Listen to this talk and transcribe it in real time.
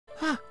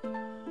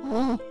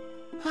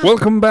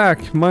Welcome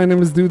back, my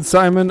name is Dude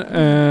Simon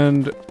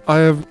and I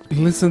have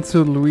listened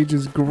to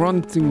Luigi's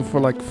grunting for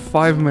like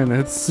 5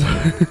 minutes.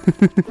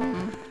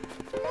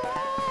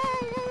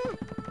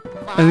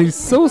 And he's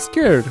so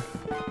scared.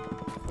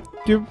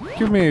 Give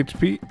me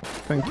HP,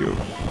 thank you.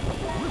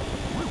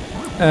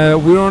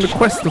 We're on a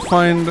quest to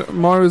find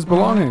Mario's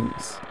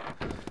belongings.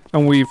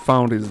 And we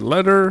found his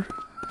letter,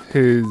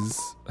 his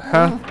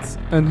hat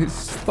and his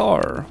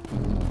star.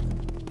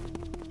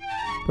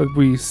 But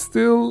we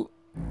still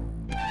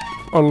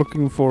are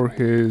looking for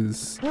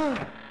his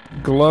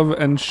glove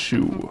and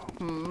shoe.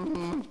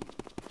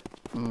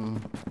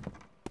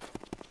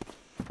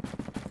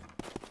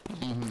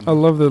 I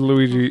love that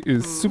Luigi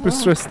is super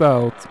stressed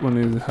out when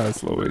he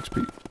has low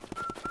HP.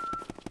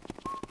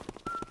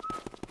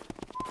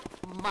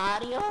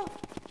 Mario?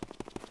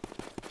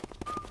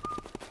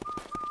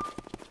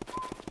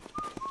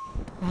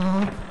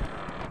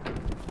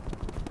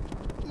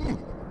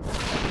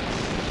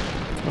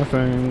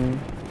 Nothing.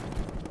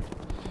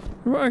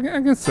 Well, I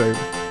can save.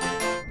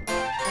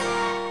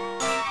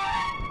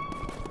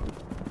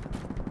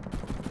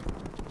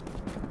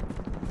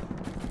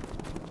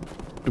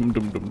 Dum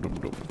dum dum dum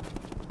dum.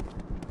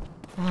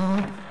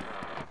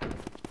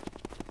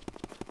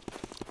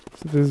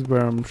 So this is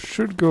where I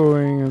should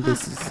going, and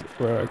this is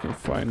where I can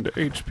find the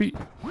HP.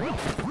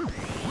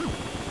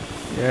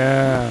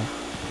 Yeah.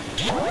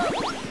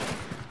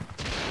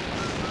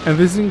 And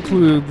this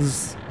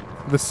includes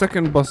the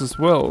second boss as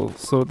well,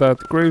 so that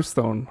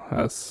gravestone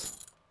has.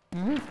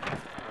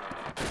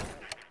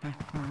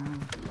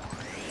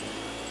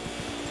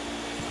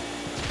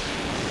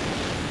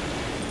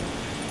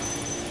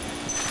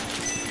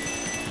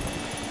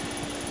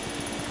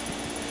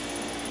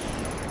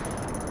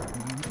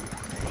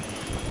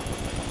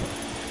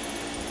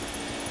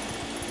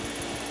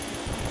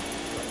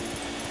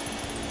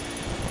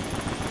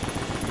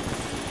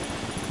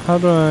 How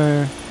do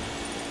I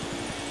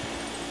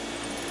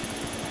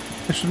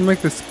should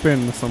make this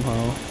spin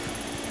somehow.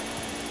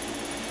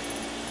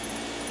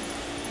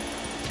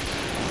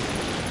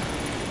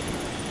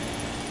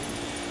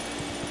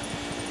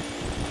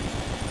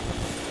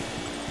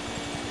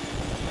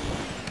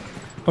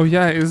 Oh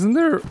yeah, isn't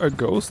there a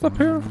ghost up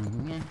here?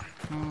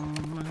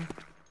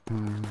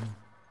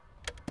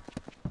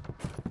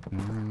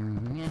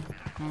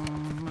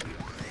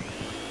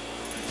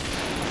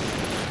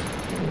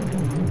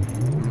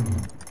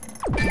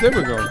 There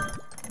we go.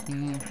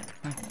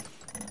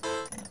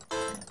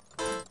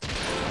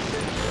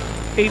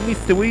 Hey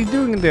mister, what are you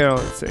doing there?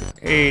 Let's say,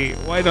 hey,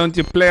 why don't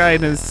you play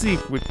hide and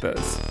seek with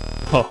us?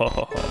 Ha ha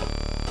ha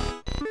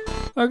ha.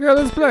 Okay,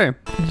 let's play.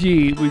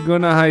 Gee, we're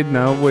gonna hide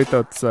now, wait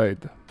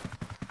outside.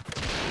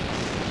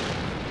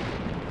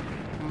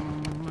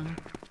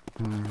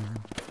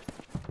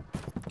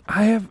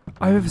 I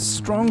have a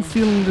strong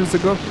feeling there's a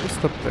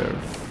ghost up there.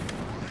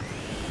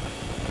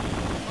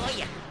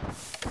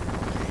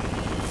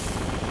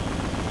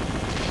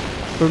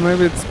 But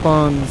maybe it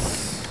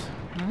spawns.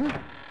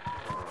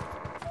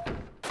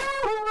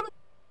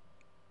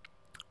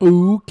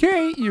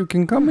 Okay, you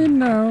can come in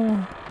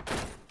now.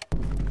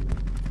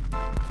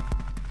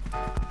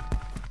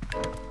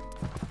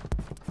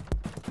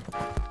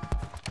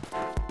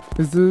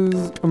 Is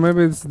this, or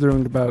maybe it's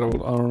during the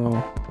battle, I don't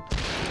know.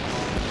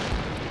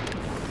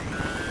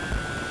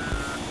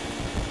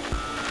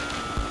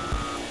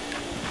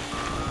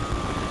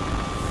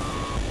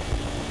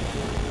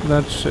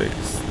 That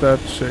shakes, that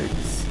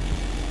shakes.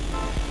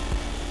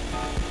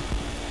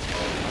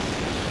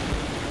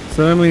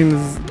 So that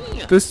means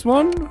this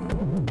one?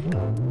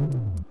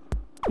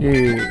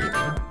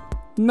 Yeah.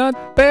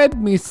 Not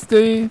bad,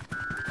 mister.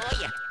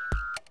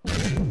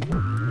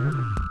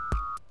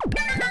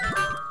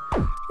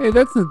 Hey,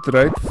 that's not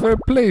right. Fair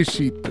play,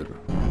 cheater.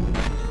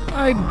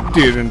 I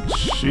didn't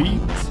cheat.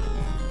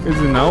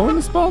 Is it now in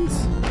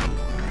response?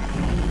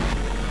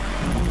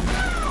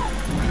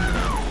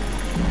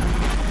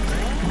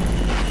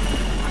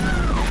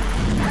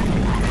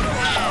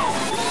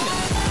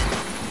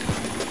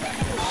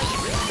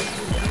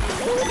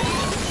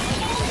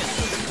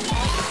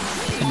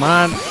 Come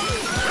on.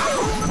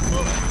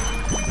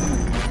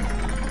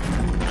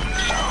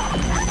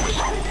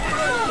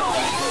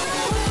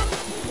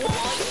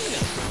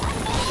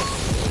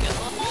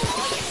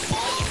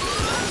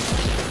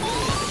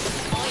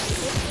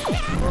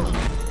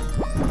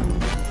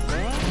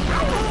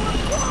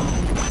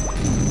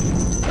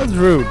 That's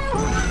rude.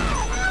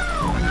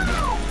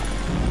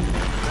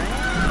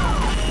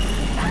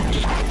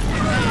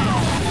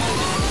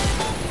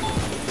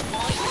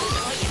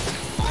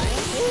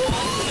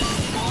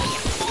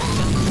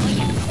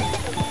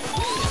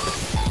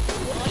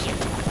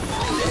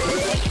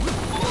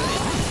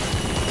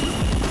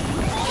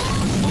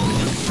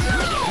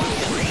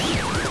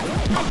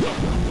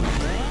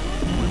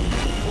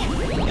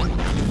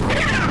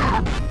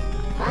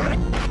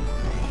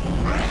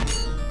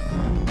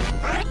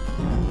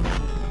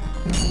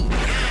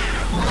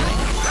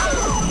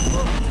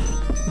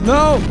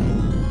 No!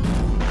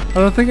 I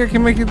don't think I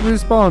can make it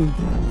respawn.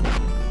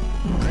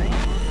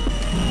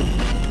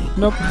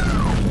 Nope.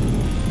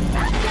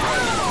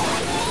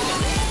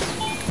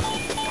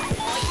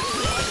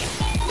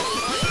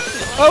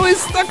 Oh,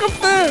 he's stuck up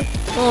there!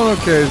 Oh,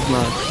 okay, it's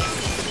not.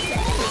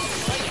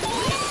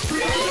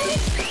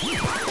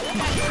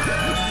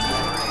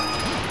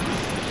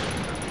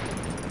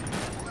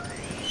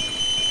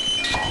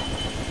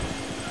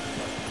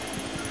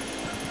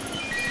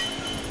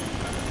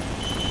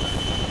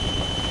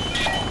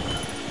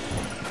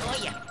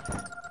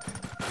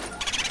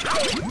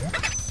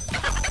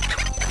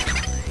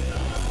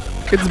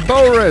 It's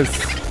Boris!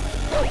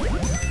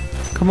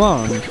 Come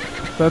on.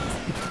 That's...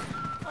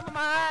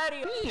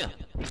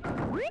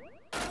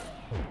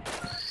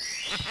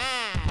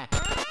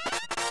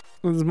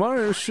 It's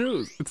Mario's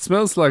shoes. It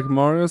smells like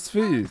Mario's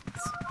feet.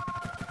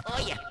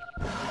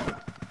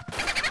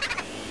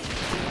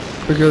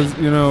 Because,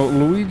 you know,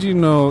 Luigi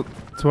know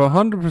to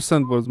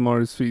 100% what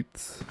Mario's feet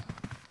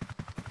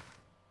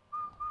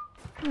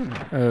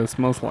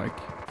smells like.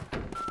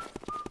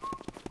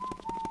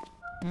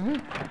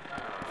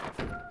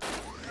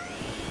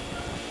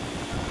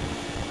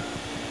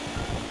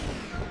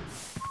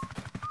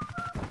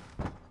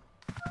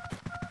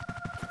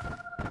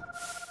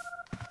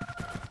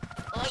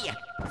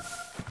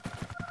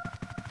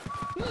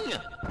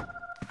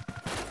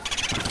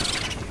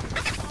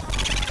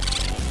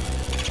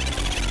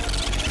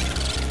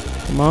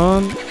 Come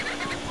on.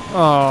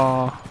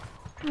 Aww.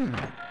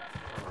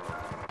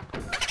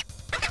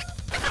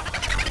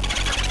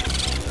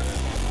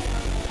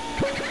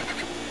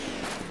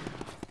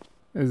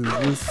 Is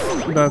this...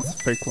 That's a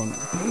fake one.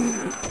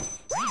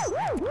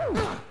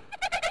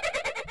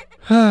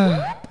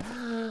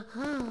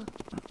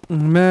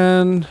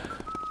 Man.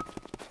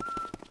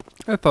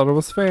 I thought it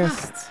was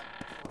fast.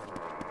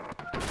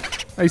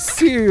 I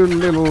see you,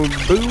 little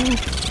boo.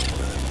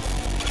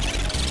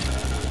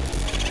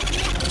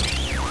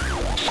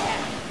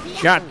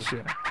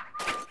 Gotcha.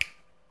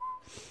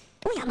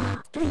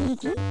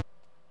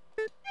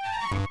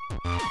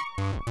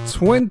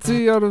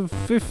 $20 out of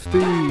 50.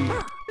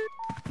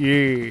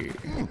 Yeah.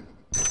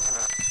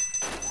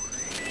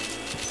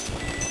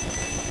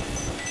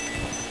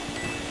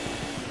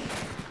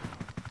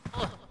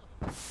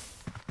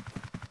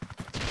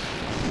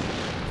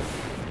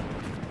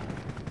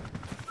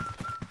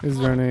 Is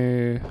there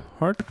any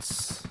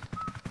hearts?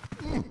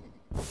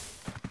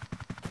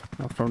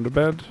 Not from the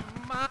bed.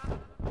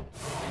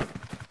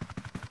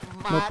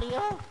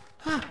 Mario?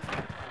 Nope.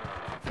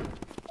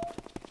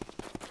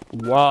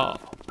 Wow.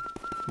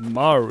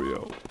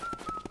 Mario.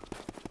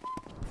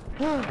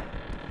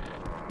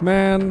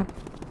 Man.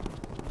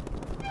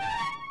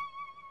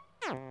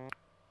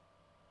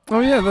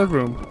 Oh yeah, that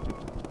room.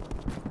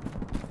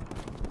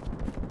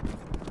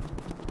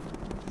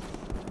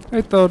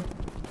 I thought...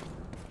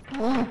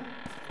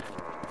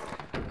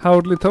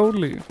 Howdly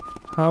totally.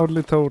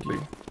 Howdly totally.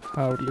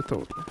 Howdly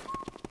totally.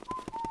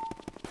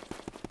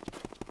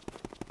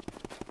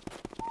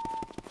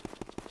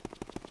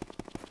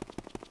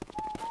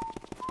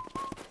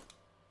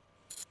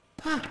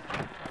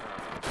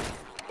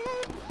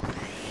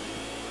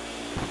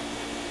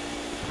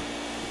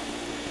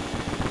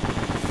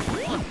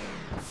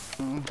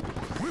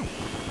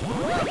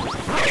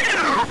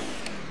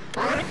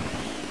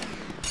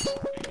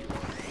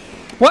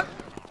 What?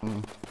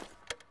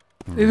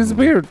 It is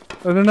weird.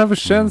 I don't have a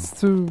chance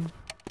to...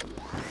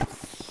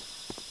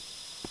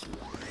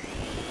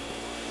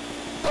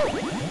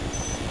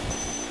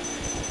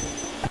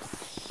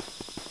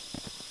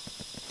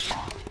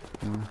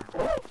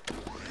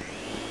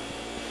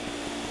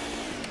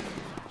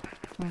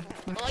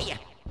 Oh yeah.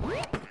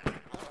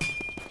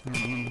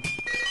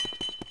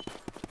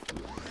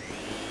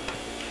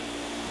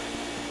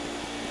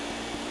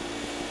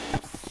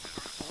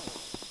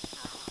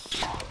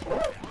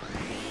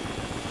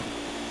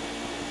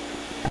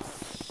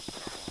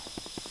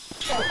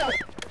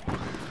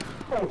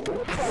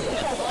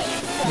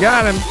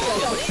 Got him.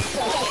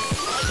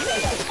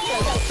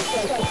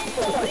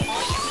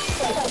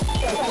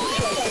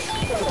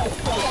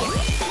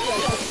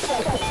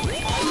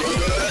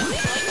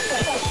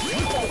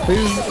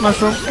 Please,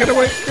 mushroom, get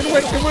away, get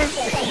away, get away.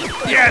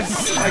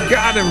 Yes, I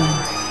got him.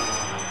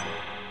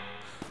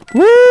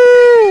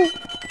 Woo!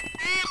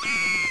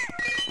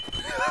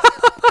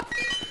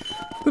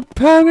 The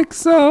panic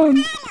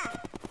sound.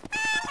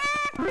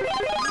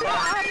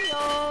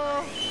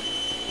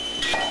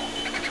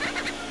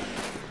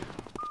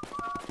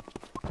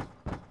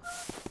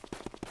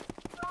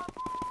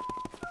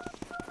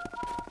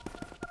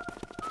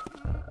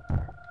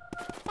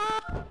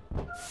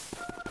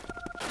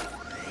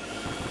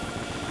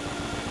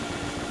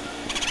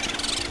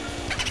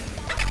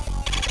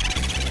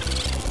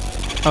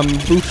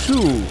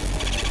 Bushu.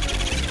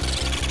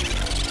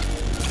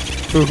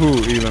 Boohoo,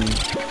 even.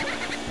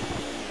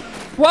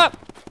 What?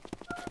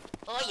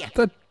 Oh yeah.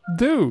 The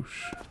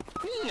douche.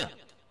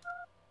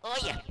 Oh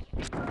yeah.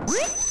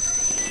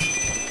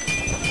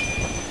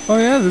 Oh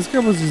yeah, this guy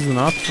was just an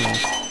optional.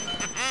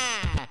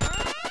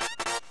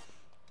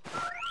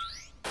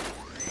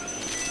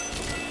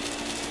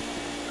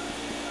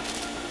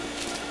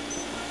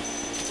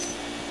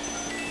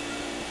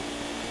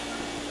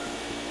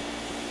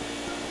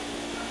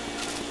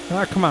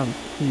 Ah, come on.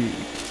 Yeah.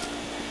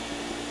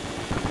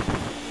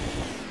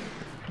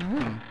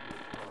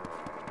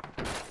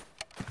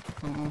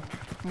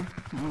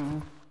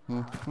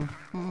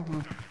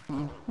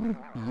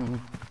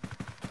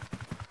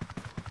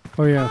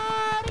 Oh yeah.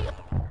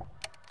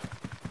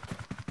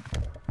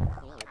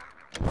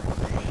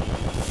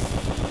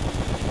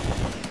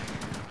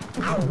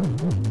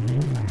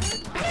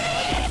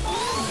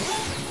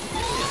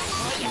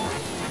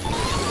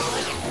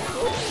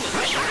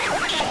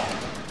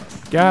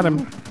 Got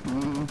him.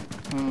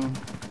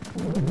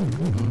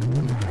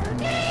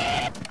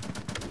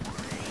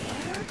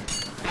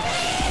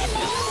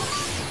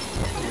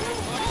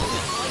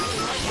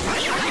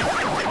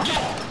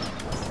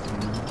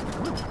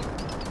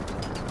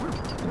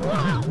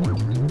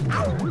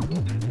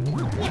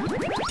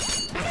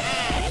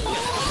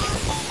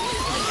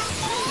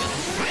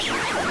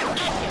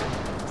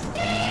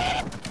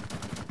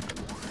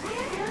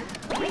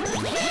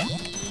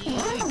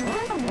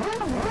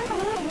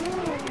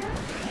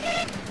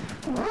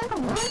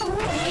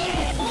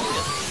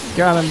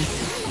 Got him.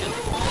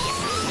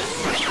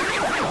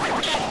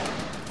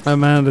 Oh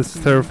man, this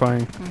is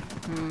terrifying.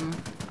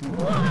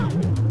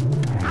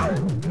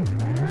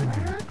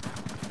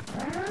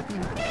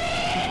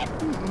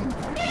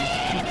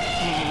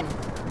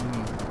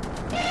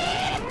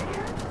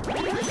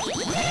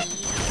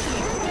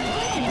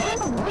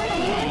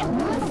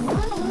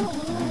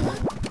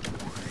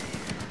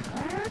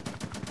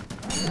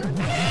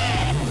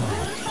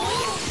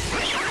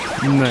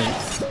 Nice.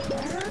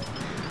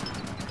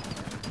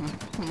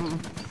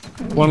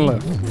 One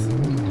left.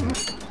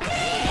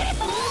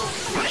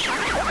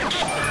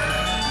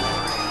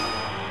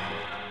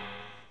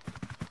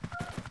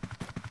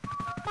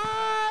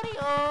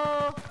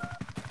 Mario.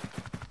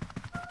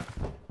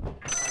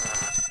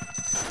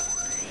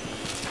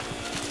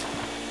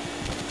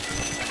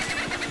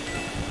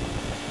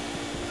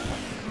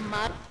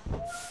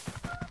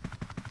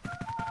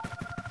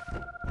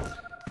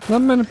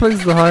 Not many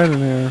places to hide in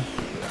here.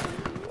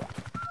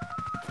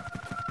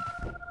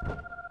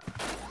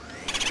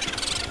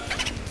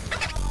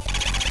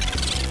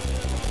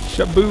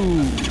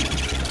 Shaboo!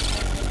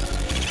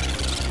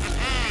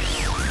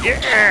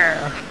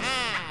 Yeah!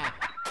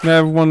 I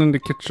have one in the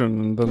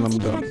kitchen and then I'm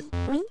done.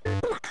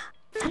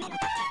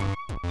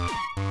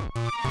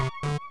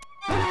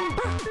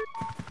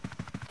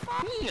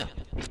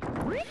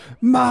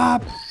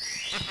 Mop!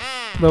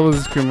 That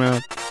was screaming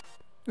out.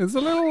 It's a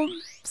little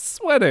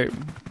sweaty.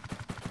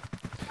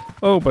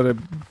 Oh, but the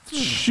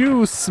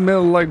shoes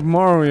smell like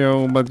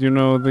Mario, but you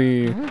know,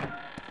 the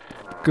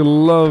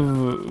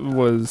glove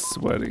was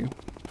sweaty.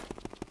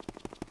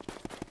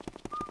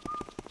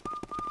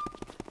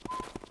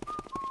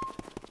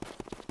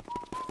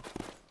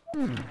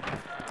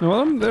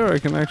 While I'm there, I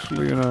can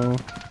actually, you know...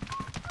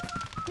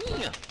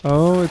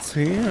 Oh, it's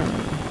here.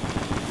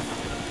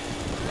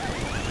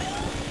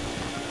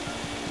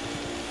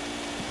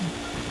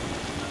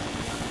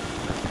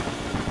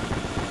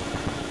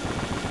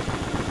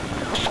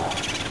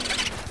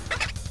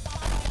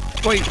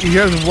 Wait, he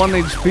has 1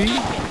 HP?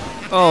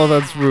 Oh,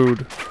 that's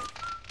rude.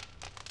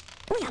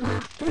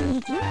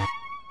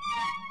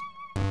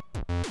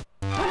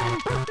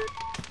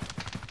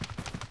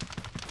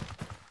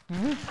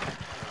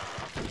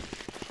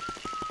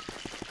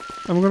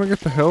 I'm gonna get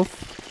the health.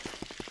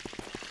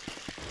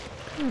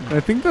 I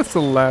think that's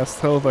the last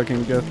health I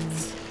can get.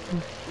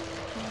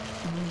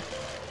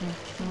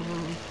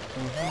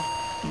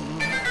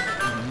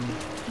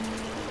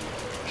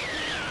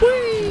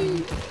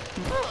 Whee!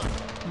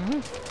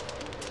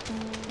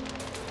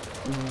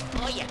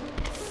 Oh yeah.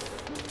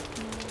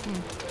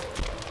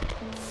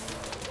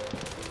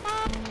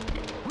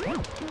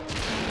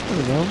 There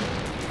we go.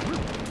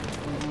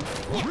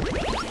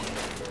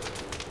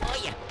 Oh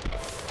yeah.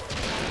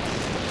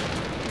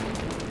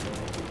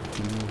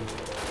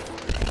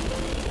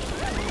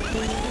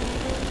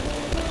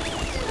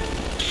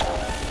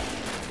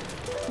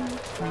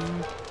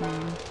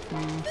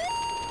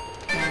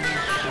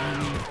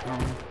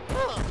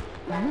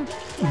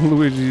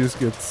 Luigi just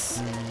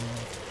gets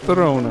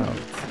thrown out.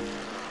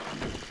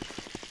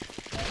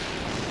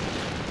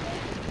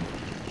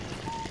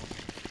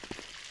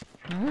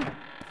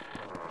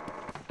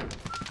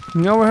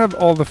 Now we have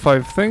all the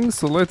 5 things,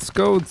 so let's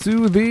go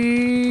to the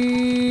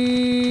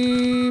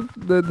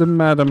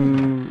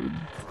Madam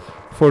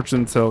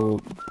Fortune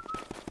Tell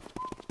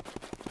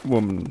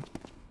woman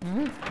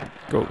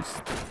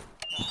ghost.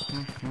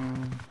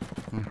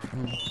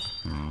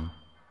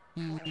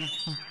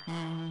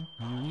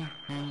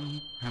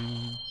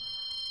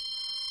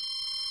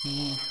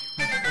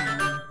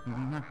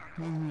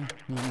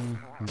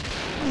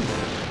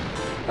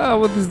 Ah,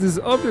 what is this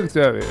object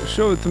area?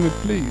 Show it to me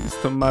please,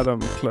 to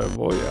Madame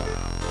Clairvoyant.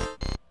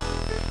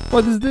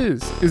 What is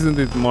this? Isn't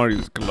it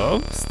Mario's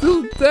glove?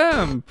 Still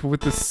damp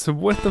with the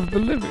sweat of the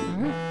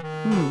living.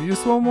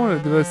 Just one more.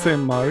 Did I say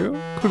Mario?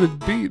 Could it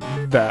be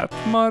that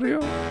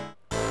Mario?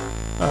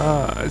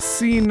 Ah, I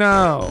see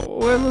now.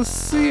 Well, I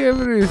see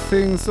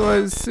everything, so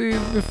I see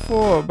it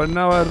before, but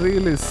now I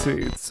really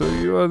see it. So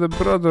you are the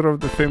brother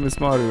of the famous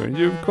Mario, and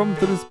you've come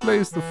to this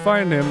place to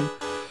find him.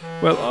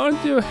 Well,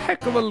 aren't you a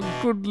heck of a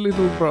good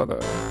little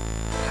brother?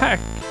 Heck,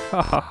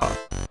 ha ha ha.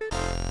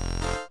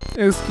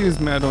 Excuse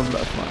me, I don't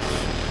laugh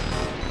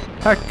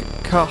much. Heck,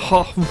 ha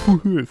ha.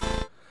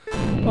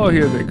 Oh,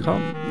 here they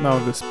come. Now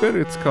the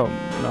spirits come.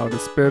 Now the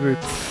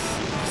spirits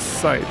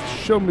sight.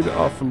 Show me the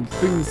awful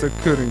things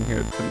occurring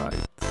here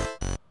tonight.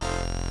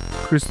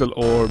 Crystal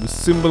orb,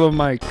 symbol of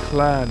my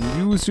clan.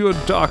 Use your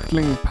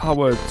darkling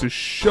power to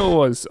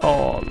show us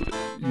all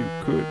you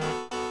could.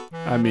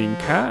 I mean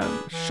can.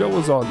 Show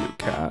us all you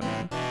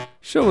can.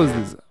 Show us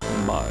this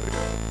Mario.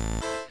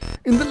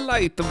 In the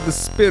light of the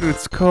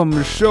spirits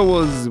come, show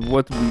us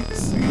what we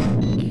seek.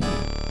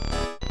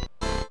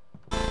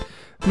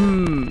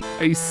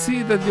 I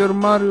see that your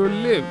Mario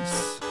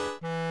lives.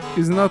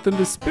 He's not in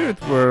the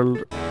spirit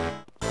world,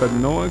 but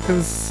no one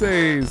can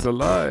say he's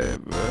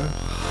alive.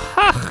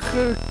 Ha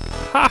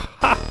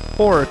ha,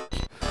 pork.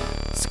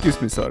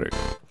 Excuse me, sorry.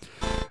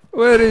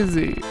 Where is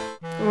he?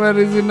 Where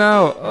is he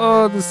now?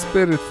 Oh, the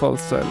spirit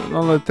falls silent.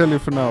 I'll tell you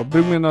for now.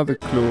 Bring me another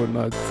clue and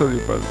I'll tell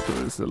you about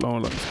this a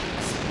long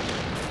space.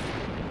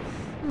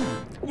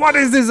 What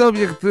is this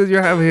object that you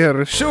have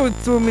here? Show it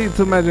to me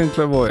to Magic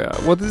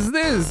Clairvoyant. What is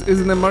this?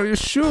 Isn't it Mario's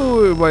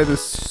shoe? Why the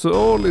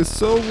sole is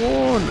so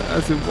worn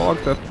as he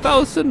walked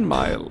 1,000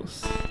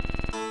 miles.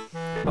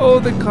 Oh,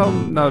 they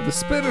come. Now the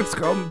spirits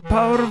come.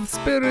 Power of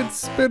spirits.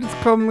 Spirits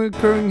come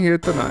occurring here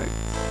tonight.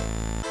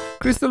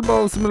 Crystal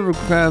balls, silver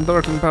clan,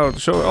 darkling power to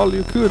show all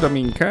you could. I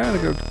mean,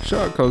 can go to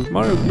shot cause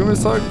Mario gloomy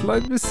sight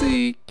light we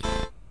seek.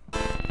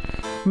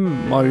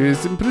 Mario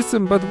is in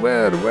prison, but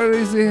where? Where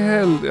is he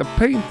held? A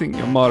painting.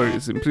 Your Mario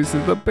is in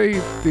prison, a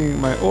painting.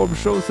 My orb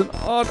shows an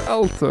odd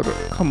altar.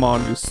 Come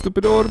on, you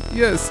stupid orb.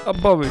 Yes,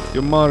 above it,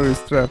 your Mario is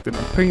trapped in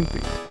a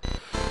painting.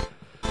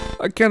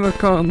 I cannot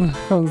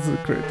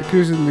concentrate. The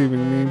curse is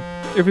leaving me.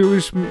 If you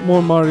wish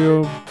more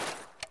Mario,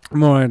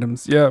 more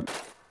items. Yeah.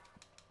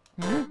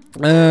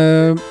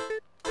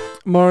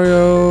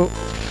 Mario,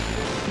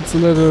 it's a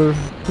letter.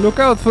 Look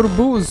out for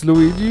booze,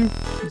 Luigi.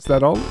 Is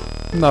that all?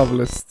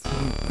 Novelist.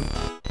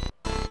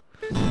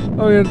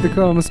 Oh, here they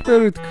come.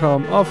 Spirit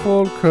come.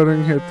 Awful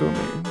curring here to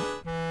me.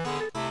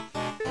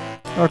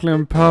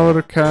 Darkling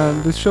power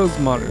can. This shows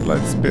Mario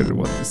like spirit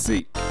what we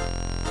seek.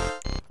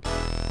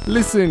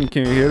 Listen,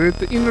 can you hear it?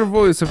 The inner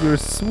voice of your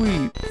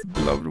sweet,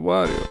 beloved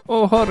Wario.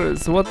 Oh,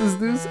 Horace, what is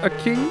this? A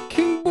king?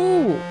 King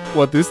Boo!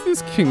 What is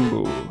this, King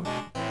Boo?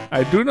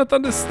 I do not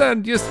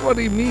understand just what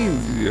he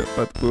means here,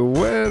 but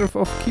beware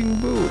of King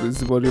Boo.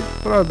 This is what your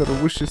brother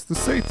wishes to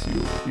say to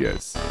you.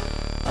 Yes.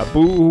 A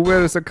Boo who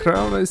wears a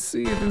crown, I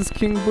see it is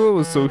King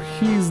Boo, so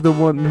he's the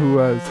one who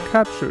has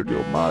captured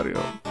your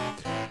Mario.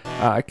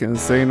 I can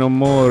say no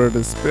more,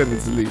 the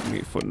spirits leave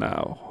me for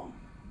now.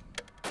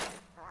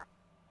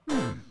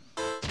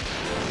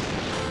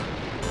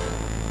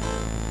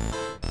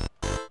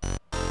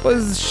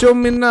 Please show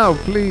me now,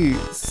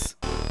 please.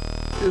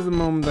 Here's a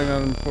moment I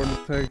got an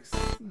important text.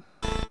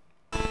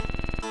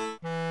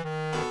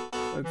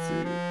 Let's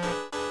see.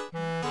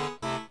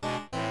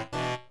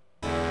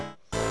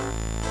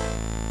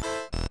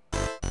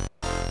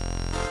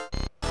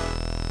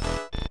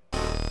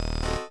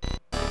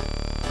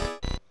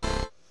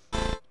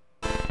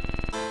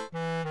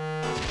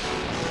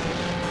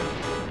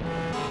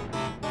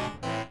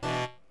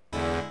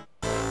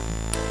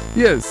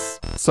 Yes,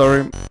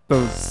 sorry, that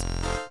was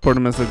for the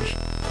message.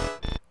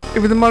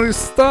 If the Mario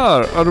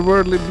star,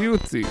 otherworldly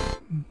beauty.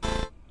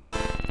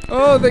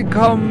 Oh, they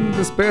come,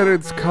 the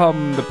spirits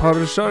come, the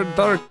power shard,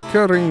 dark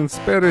curring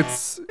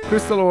spirits,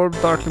 crystal orb,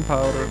 darkling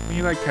power,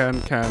 mean I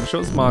can,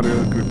 shows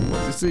Mario gripping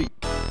what you seek.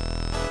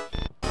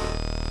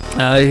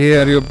 I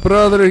hear your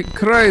brother, he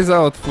cries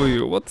out for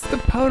you. What's the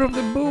power of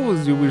the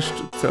boos? You wish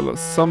to tell us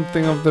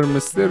something of their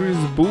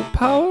mysterious boo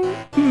power?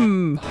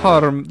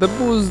 Harm, the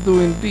boos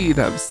do indeed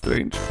have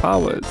strange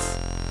powers.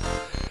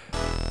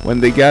 When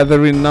they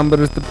gather in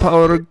numbers, the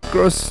power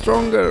grows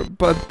stronger,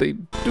 but they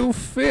do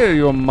fear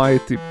your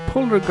mighty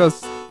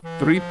Poltergust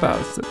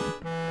 3000.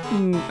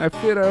 I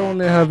fear I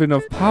only have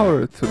enough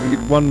power to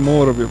read one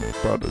more of your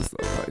brother's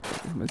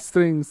title. My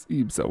strings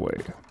ebbs away.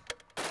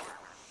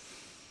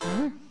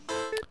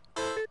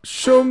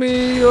 Show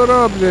me your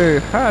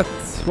object, hat.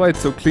 Why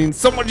it's so clean?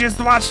 Someone just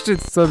watched it!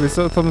 So we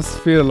sometimes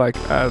feel like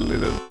a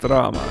little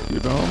drama, you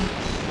know?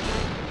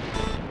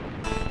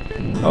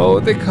 Oh,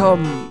 they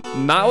come.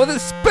 Now the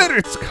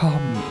spirits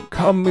come.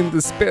 Come in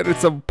the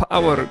spirits of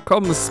power.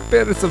 Come the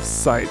spirits of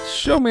sight.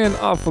 Show me an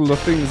awful of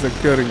things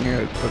occurring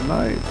here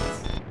tonight.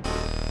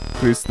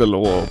 Crystal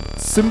orb,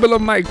 symbol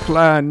of my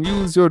clan.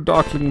 Use your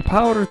darkling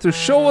power to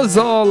show us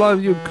all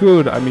of you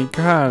could. I mean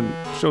can.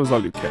 Show us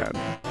all you can.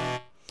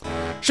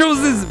 Shows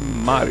this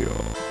Mario.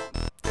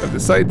 At the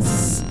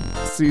sights,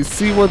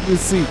 see what we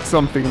seek.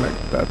 Something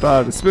like that.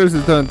 Ah, the spirits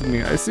return to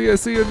me. I see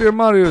your dear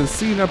Mario.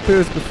 Scene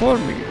appears before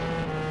me.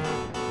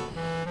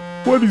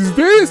 What is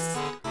this?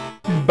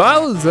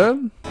 Bowser?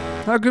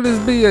 How could this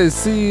be? I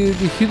see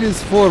the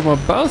hideous form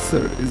of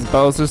Bowser. Is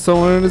Bowser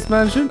somewhere in this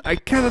mansion? I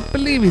cannot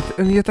believe it,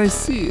 and yet I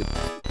see it.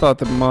 Thought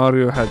that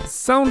Mario had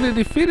soundly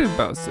defeated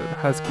Bowser.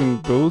 Has King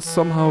Boo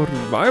somehow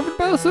revived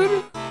Bowser?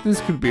 This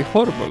could be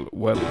horrible,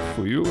 well,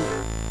 for you.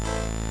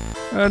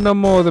 No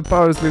more, the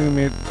power is leaving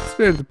me.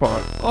 Spirit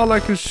apart. All I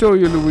can show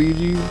you,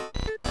 Luigi.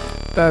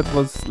 That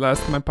was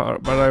last my power,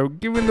 but I've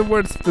given the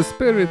words the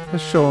spirit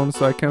has shown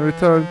so I can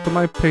return to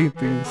my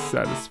painting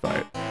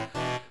satisfied.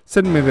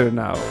 Send me there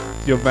now,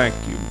 your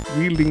vacuum,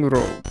 wielding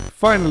rogue.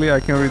 Finally I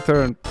can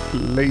return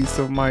the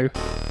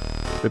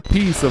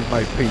piece of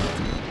my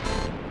painting.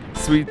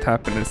 Sweet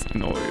happiness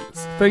in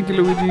oils. Thank you,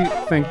 Luigi.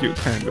 Thank you,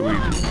 kind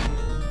Luigi.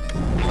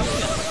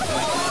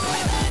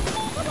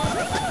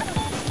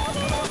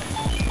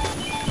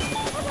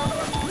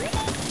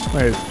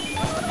 Wait.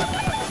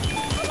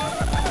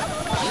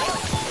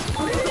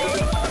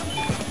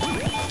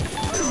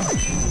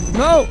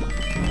 No!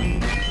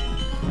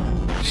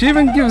 She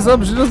even gives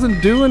up, she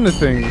doesn't do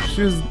anything. She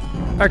just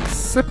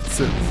accepts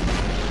it.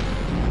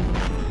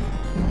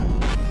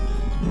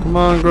 Come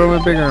on, grow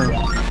me bigger.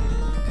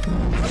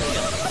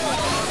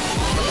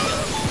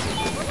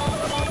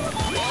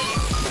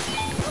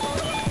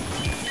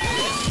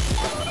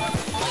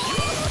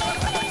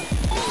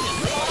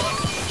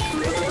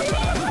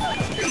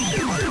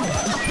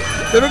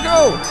 There we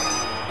go!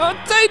 Oh,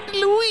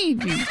 tiny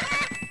Luigi!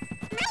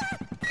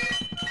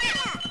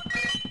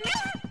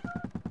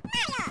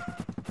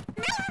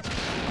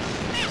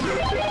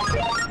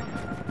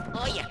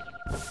 Oh yeah.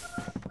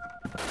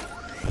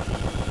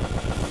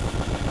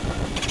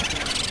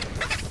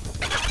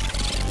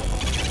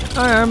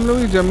 I am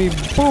Luigi, I'm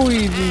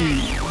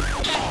Luigi.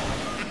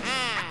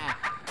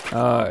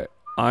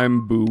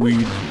 I'm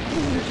Luigi.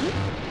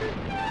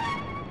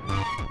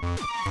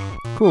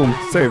 Cool,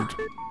 saved.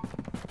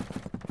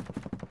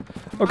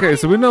 Okay,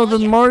 so we know that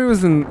Mario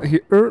is in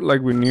here,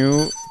 like we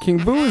knew. King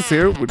Boo is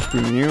here, which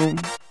we knew.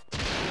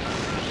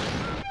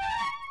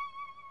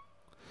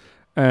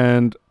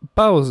 And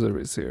Bowser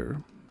is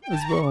here as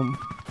well.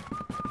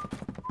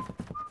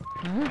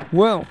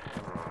 Well,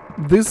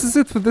 this is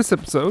it for this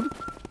episode.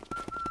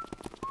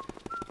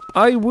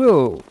 I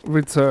will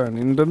return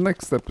in the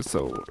next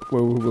episode,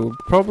 where we will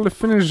probably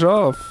finish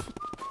off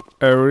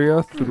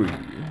Area 3.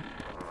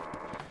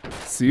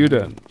 See you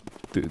then,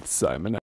 dude. Simon out.